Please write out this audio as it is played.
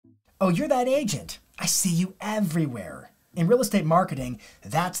Oh, you're that agent. I see you everywhere. In real estate marketing,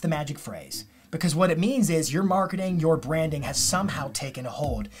 that's the magic phrase. Because what it means is your marketing, your branding has somehow taken a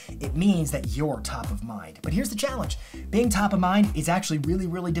hold. It means that you're top of mind. But here's the challenge. Being top of mind is actually really,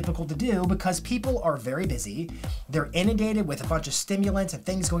 really difficult to do because people are very busy. They're inundated with a bunch of stimulants and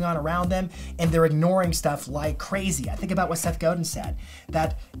things going on around them, and they're ignoring stuff like crazy. I think about what 𝒆𝒓𝒚𝒘𝉉𝒆𝒓 said,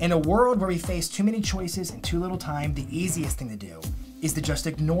 that in a world where we face too many choices and too little time, the easiest thing to do is to just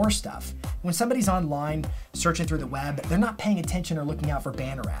ignore stuff. When somebody's online searching through the web, they're not paying attention or looking out for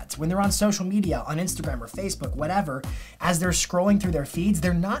banner ads. When they're on social media, on Instagram or Facebook, whatever, as they're scrolling through their feeds,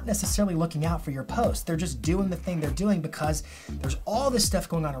 they're not necessarily looking out for your posts. They're just doing the thing they're doing because there's all this stuff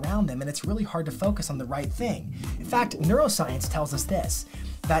going on around them and it's really hard to focus on the right thing. In fact, neuroscience tells us this,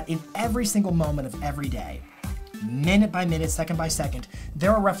 that in every single moment of every day, minute by minute, second by second,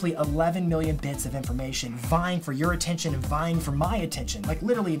 there are roughly 11 million bits of information vying for your attention and vying for my attention. Like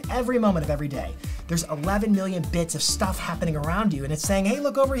literally in every moment of every day, there's 11 million bits of stuff happening around you and it's saying, hey,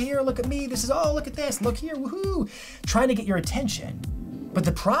 look over here, look at me, this is, oh, look at this, look here, woohoo, trying to get your attention. But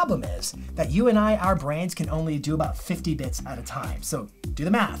the problem is that you and I, our brains can only do about 50 bits at a time. So do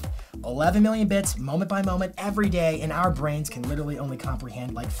the math. 11 million bits, moment by moment, every day, and our brains can literally only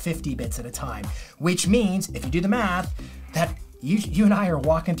comprehend like 50 bits at a time. Which means, if you do the math, that you and I are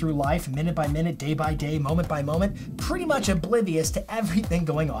walking through life minute by minute, day by day, moment by moment, pretty much oblivious to everything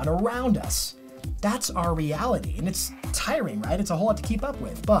going on around us. That's our reality, and it's tiring, right? It's a whole lot to keep up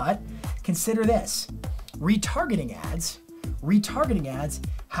with, but consider this. Retargeting ads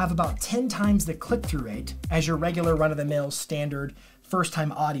have about 10 times the click-through rate as your regular run-of-the-mill standard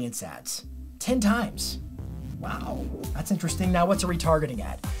first-time audience ads. 10 times. Wow, that's interesting. Now, what's a retargeting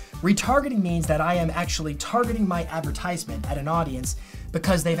ad? Retargeting means that I am actually targeting my advertisement at an audience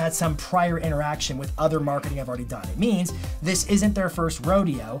because they've had some prior interaction with other marketing I've already done. It means this isn't their first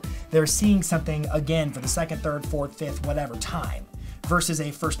rodeo. They're seeing something again for the second, third, fourth, fifth, whatever time, versus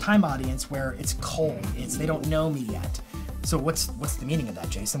a first-time audience where it's cold. They don't know me yet. So what's the meaning of that,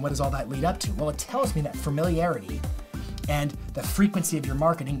 Jason? What does all that lead up to? Well, it tells me that familiarity and the frequency of your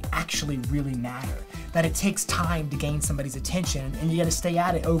marketing actually really matter. That it takes time to gain somebody's attention and you gotta stay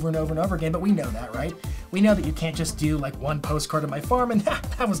at it over and over and over again, but we know that, right? We know that you can't just do like one postcard of my farm and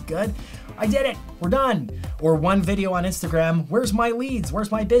that was good. I did it, we're done. Or one video on Instagram, where's my leads,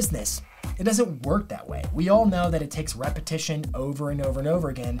 where's my business? It doesn't work that way. We all know that it takes repetition over and over and over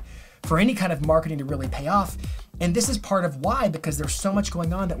again for any kind of marketing to really pay off. And this is part of why, because there's so much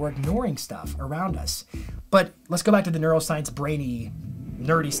going on that we're ignoring stuff around us. But let's go back to the neuroscience, brainy,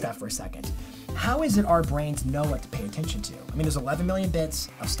 nerdy stuff for a second. How is it our brains know what to pay attention to? I mean, there's 11 million bits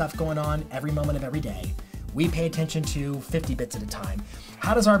of stuff going on every moment of every day. We pay attention to 50 bits at a time.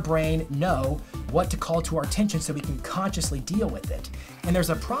 How does our brain know what to call to our attention so we can consciously deal with it? And there's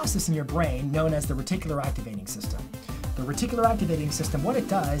a process in your brain known as the reticular activating system. The reticular activating system, what it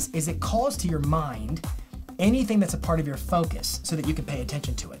does is it calls to your mind anything that's a part of your focus so that you can pay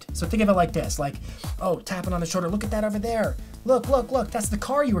attention to it. So think of it like this, like, oh, tapping on the shoulder, look at that over there. Look, look, look, that's the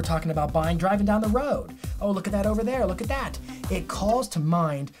car you were talking about buying, driving down the road. Oh, look at that over there, look at that. It calls to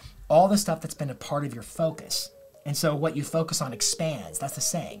mind all the stuff that's been a part of your focus. And so what you focus on expands, that's the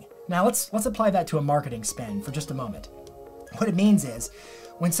saying. Now let's apply that to a marketing spin for just a moment. What it means is,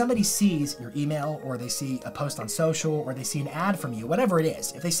 when somebody sees your email or they see a post on social or they see an ad from you, whatever it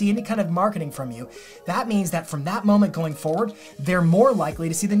is, if they see any kind of marketing from you, that means that from that moment going forward, they're more likely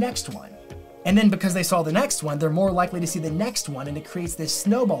to see the next one. And then because they saw the next one, they're more likely to see the next one, and it creates this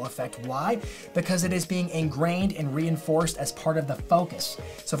snowball effect. Why? Because it is being ingrained and reinforced as part of the focus.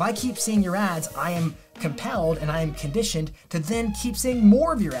 So if I keep seeing your ads, I am compelled and I am conditioned to then keep seeing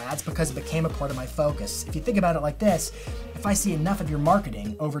more of your ads because it became a part of my focus. If you think about it like this, if I see enough of your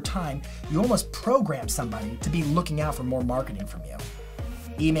marketing over time, you almost program somebody to be looking out for more marketing from you.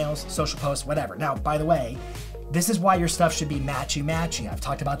 Emails, social posts, whatever. Now, by the way, this is why your stuff should be matchy-matchy. I've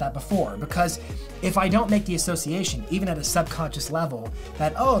talked about that before, because if I don't make the association, even at a subconscious level,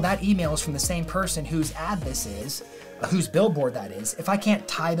 that, oh, that email is from the same person whose ad this is, whose billboard that is, if I can't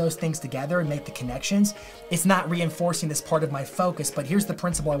tie those things together and make the connections, it's not reinforcing this part of my focus. But here's the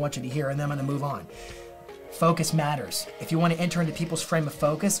principle I want you to hear, and then I'm gonna move on. Focus matters. If you want to enter into people's frame of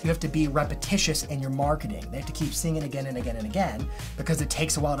focus, you have to be repetitious in your marketing. They have to keep seeing it again and again and again because it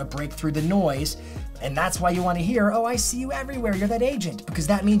takes a while to break through the noise. And that's why you want to hear, oh, I see you everywhere. You're that agent, because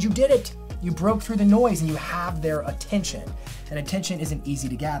that means you did it. You broke through the noise and you have their attention. And attention isn't easy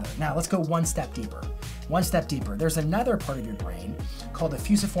to gather. Now let's go one step deeper. One step deeper. There's another part of your brain called the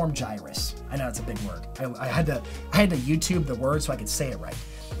𝒆𝒚𝒘𝒉𝒆𝒓𝒆. I know it's a big word. I had to YouTube the word so I could say it right.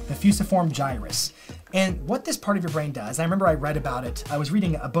 The 𝒆𝒚𝒘𝒉𝒆𝒓𝒆. And what this part of your brain does, I remember I read about it, I was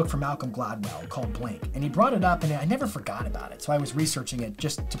reading a book from Malcolm Gladwell called Blink, and he brought it up and I never forgot about it, so I was researching it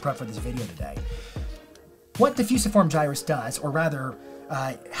just to prep for this video today. What the fusiform gyrus does, or rather,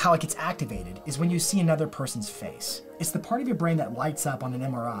 how it gets activated, is when you see another person's face. It's the part of your brain that lights up on an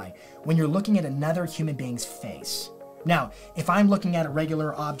MRI when you're looking at another human being's face. Now, if I'm looking at a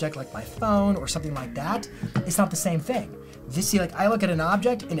regular object like my phone or something like that, it's not the same thing. You see, like I look at an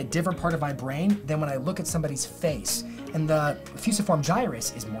object in a different part of my brain than when I look at somebody's face. And the fusiform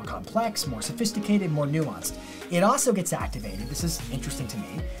gyrus is more complex, more sophisticated, more nuanced. It also gets activated, this is interesting to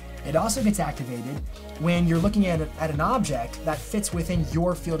me, it also gets activated when you're looking at an object that fits within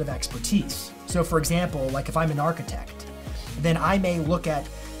your field of expertise. So for example, like if I'm an architect, then I may look at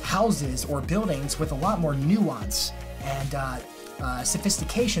houses or buildings with a lot more nuance and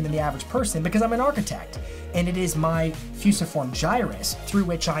sophistication than the average person because I'm an architect. And it is my fusiform gyrus through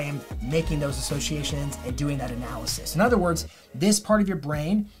which I am making those associations and doing that analysis. In other words, this part of your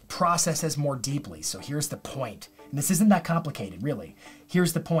brain processes more deeply. So here's the point. And this isn't that complicated, really.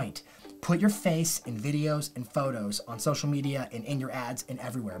 Here's the point. Put your face in videos and photos on social media and in your ads and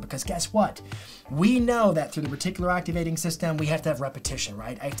everywhere. Because guess what? We know that through the reticular activating system, we have to have repetition,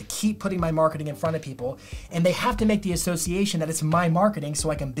 right? I have to keep putting my marketing in front of people and they have to make the association that it's my marketing so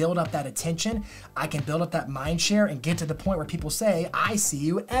I can build up that attention, I can build up that mind share and get to the point where people say, I see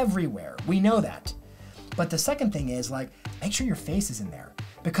you everywhere. We know that. But the second thing is like, make sure your face is in there.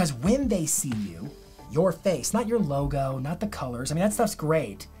 Because when they see you, your face, not your logo, not the colors, I mean, that stuff's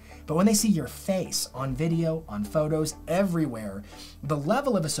great. But when they see your face on video, on photos, everywhere, the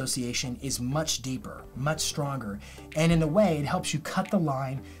level of association is much deeper, much stronger. And in a way, it helps you cut the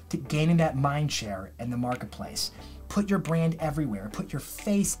line to gaining that mind share in the marketplace. Put your brand everywhere, put your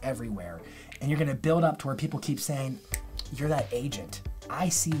face everywhere, and you're gonna build up to where people keep saying, you're that agent. I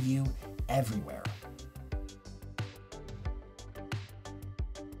see you everywhere.